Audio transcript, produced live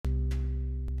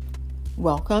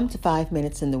Welcome to 5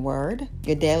 Minutes in the Word,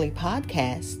 your daily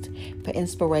podcast for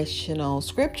inspirational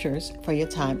scriptures for your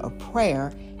time of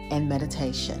prayer and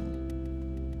meditation.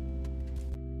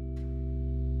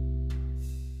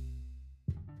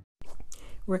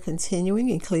 We're continuing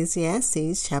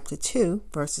Ecclesiastes chapter 2,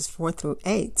 verses 4 through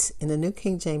 8 in the New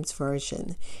King James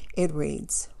Version. It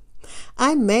reads,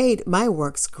 I made my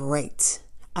works great.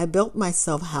 I built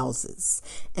myself houses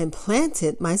and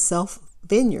planted myself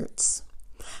vineyards.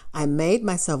 I made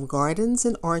myself gardens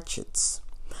and orchards.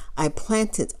 I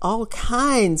planted all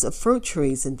kinds of fruit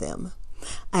trees in them.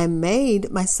 I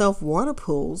made myself water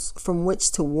pools from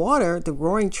which to water the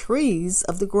growing trees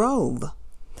of the grove.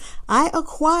 I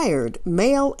acquired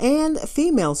male and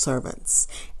female servants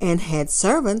and had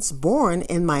servants born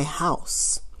in my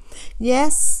house.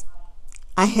 Yes,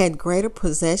 I had greater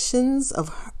possessions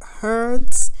of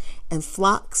herds and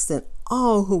flocks than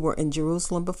all who were in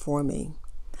Jerusalem before me.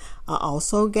 I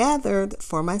also gathered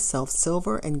for myself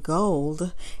silver and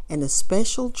gold and the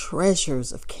special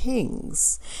treasures of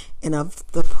kings and of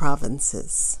the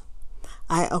provinces.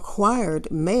 I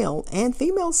acquired male and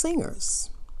female singers,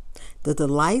 the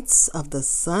delights of the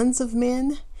sons of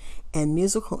men, and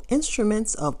musical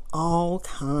instruments of all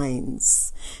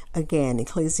kinds. Again,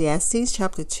 Ecclesiastes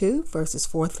chapter 2, verses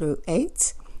 4 through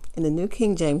 8 in the New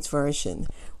King James Version,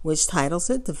 which titles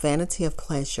it The Vanity of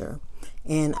Pleasure.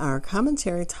 And our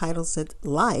commentary titles it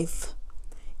Life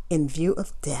in View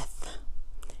of Death.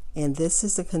 And this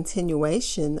is a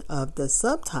continuation of the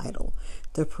subtitle,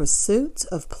 The Pursuit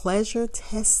of Pleasure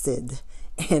Tested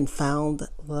and Found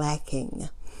Lacking.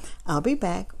 I'll be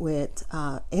back with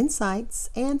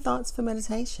insights and thoughts for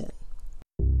meditation.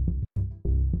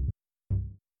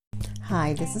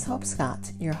 Hi, this is Hope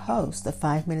Scott, your host of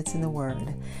 5 Minutes in the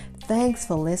Word. Thanks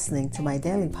for listening to my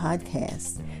daily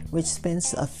podcast, which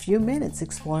spends a few minutes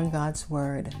exploring God's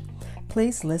Word.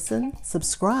 Please listen,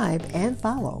 subscribe, and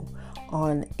follow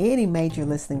on any major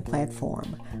listening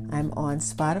platform. I'm on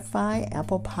Spotify,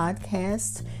 Apple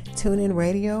Podcasts, TuneIn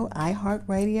Radio,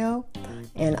 iHeartRadio,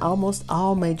 and almost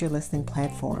all major listening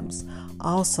platforms.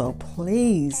 Also,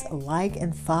 please like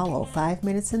and follow 5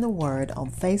 Minutes in the Word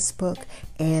on Facebook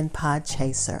and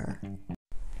Podchaser.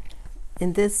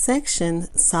 In this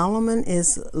section, Solomon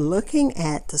is looking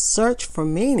at the search for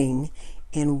meaning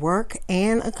in work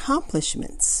and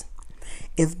accomplishments.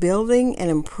 If building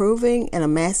and improving and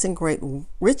amassing great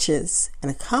riches and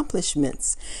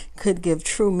accomplishments could give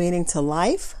true meaning to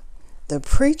life, the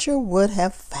preacher would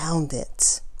have found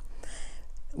it.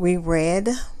 We read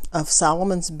of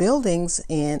Solomon's buildings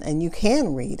and you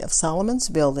can read of Solomon's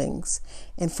buildings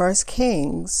in 1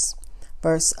 Kings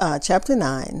chapter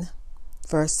 9,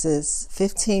 verses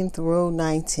 15 through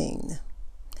 19.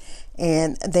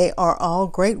 And they are all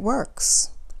great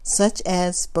works, such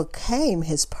as became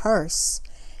his purse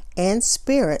and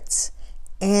spirit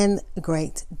and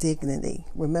great dignity.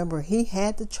 Remember, he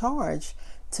had the charge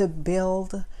to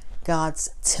build God's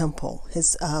temple.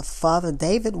 His father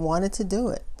David wanted to do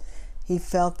it. He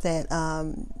felt that,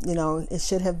 it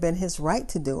should have been his right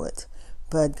to do it.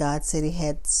 But God said he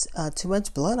had too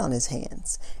much blood on his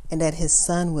hands and that his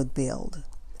son would build.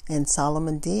 And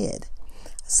Solomon did.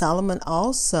 Solomon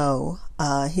also,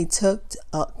 he took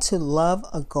to love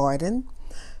a garden,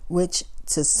 which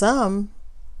to some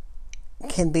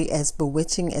can be as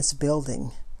bewitching as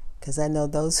building. Because I know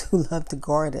those who love to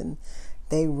garden,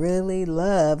 they really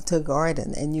love to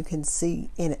garden, and you can see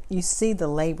in it, you see the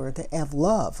labor of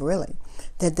love, really,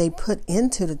 that they put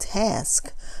into the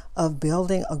task of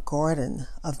building a garden,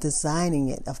 of designing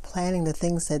it, of planting the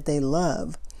things that they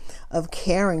love, of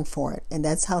caring for it. And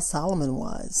that's how Solomon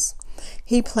was.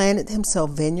 He planted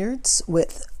himself vineyards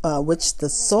with which the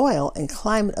soil and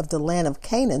climate of the land of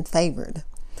Canaan favored.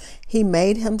 He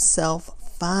made himself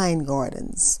fine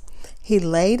gardens. He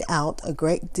laid out a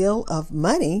great deal of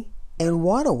money in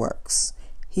waterworks.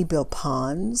 He built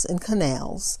ponds and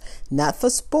canals, not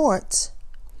for sport,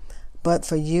 but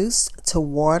for use to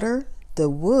water the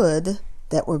wood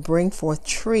that would bring forth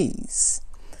trees.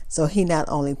 So he not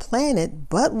only planted,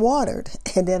 but watered.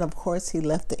 And then, of course, he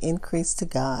left the increase to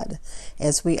God,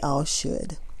 as we all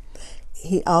should.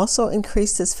 He also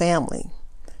increased his family.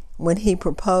 When he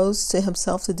proposed to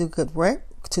himself to do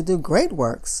great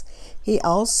works, he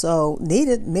also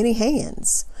needed many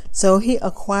hands. So he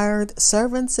acquired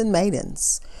servants and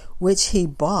maidens, which he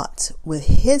bought with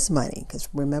his money, because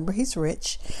remember, he's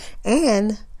rich.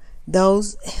 And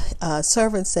those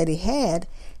servants that he had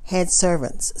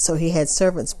servants. So he had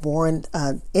servants born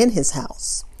in his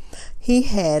house. He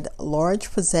had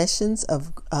large possessions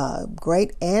of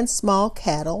great and small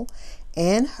cattle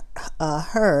and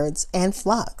herds and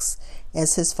flocks,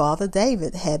 as his father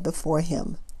David had before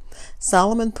him.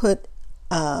 Solomon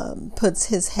puts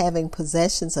his having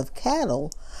possessions of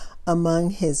cattle among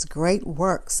his great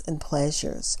works and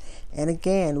pleasures. And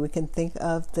again, we can think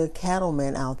of the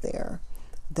cattlemen out there,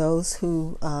 those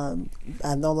who,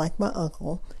 I know, like my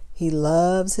uncle, he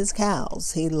loves his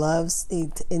cows. He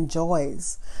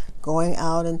enjoys going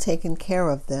out and taking care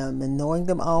of them and knowing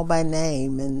them all by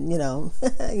name. And,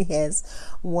 he has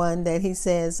one that he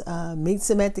says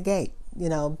meets him at the gate.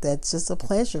 That's just a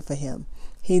pleasure for him.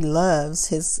 He loves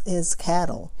his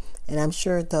cattle. And I'm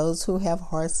sure those who have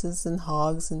horses and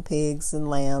hogs and pigs and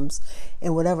lambs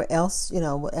and whatever else,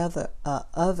 whatever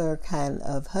other kind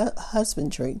of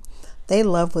husbandry, they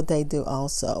love what they do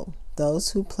also.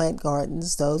 Those who plant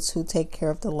gardens, those who take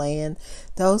care of the land,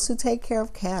 those who take care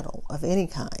of cattle of any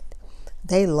kind,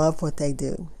 they love what they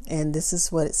do. And this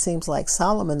is what it seems like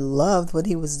Solomon loved what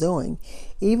he was doing,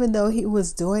 even though he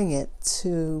was doing it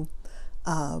to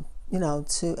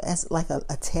as like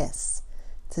a test,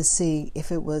 to see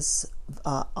if it was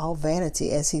all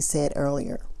vanity, as he said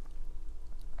earlier.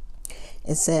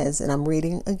 It says, and I'm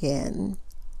reading again,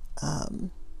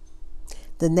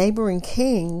 the neighboring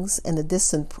kings and the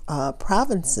distant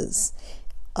provinces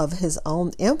of his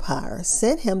own empire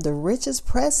sent him the richest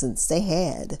presents they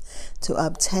had to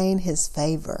obtain his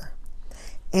favor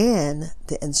and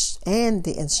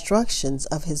the instructions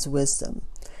of his wisdom.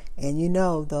 And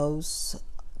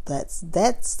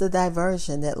that's the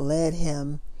diversion that led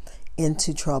him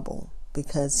into trouble,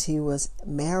 because he was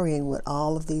marrying with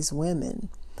all of these women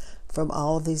from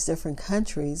all of these different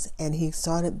countries, and he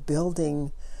started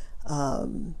building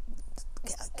not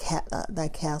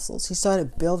castles. He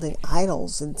started building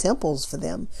idols and temples for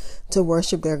them to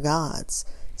worship their gods.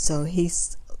 So he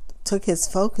took his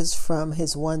focus from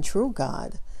his one true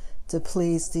God to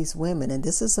please these women. And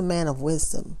this is a man of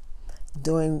wisdom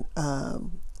doing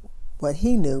what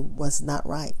he knew was not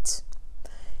right.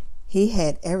 He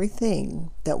had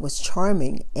everything that was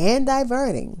charming and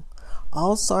diverting,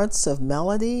 all sorts of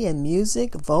melody and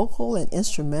music, vocal and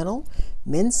instrumental,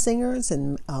 men singers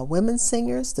and women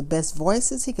singers, the best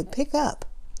voices he could pick up,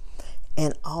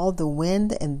 and all the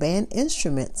wind and band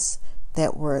instruments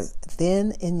that were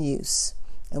then in use.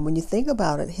 And when you think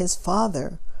about it, his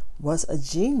father was a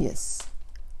genius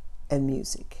in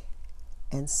music,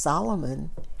 and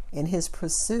Solomon, in his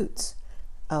pursuit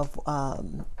of, I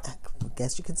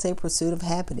guess you could say pursuit of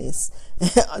happiness,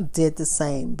 did the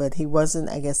same. But he wasn't,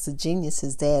 I guess, the genius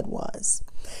his dad was.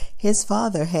 His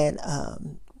father had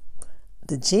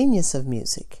the genius of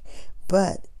music,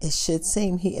 but it should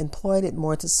seem he employed it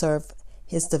more to serve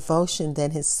his devotion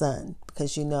than his son,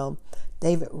 because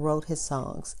David wrote his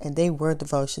songs and they were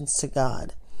devotions to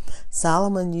God.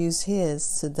 Solomon used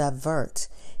his to divert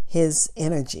his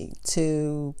energy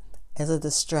as a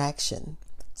distraction,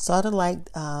 sort of like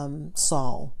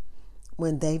Saul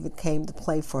when David came to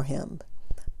play for him.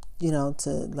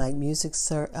 To like music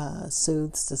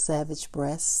soothes the savage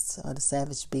breast or the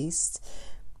savage beast.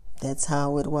 That's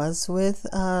how it was with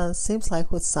seems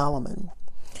like with Solomon.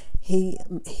 He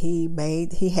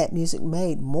had music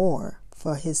made more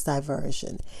for his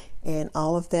diversion. And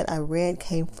all of that I read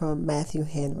came from Matthew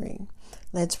Henry.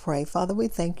 Let's pray. Father, we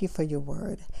thank you for your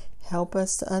word. Help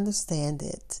us to understand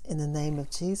it. In the name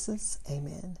of Jesus,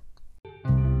 amen.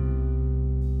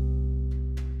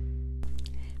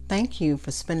 Thank you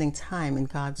for spending time in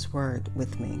God's word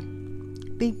with me.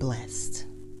 Be blessed.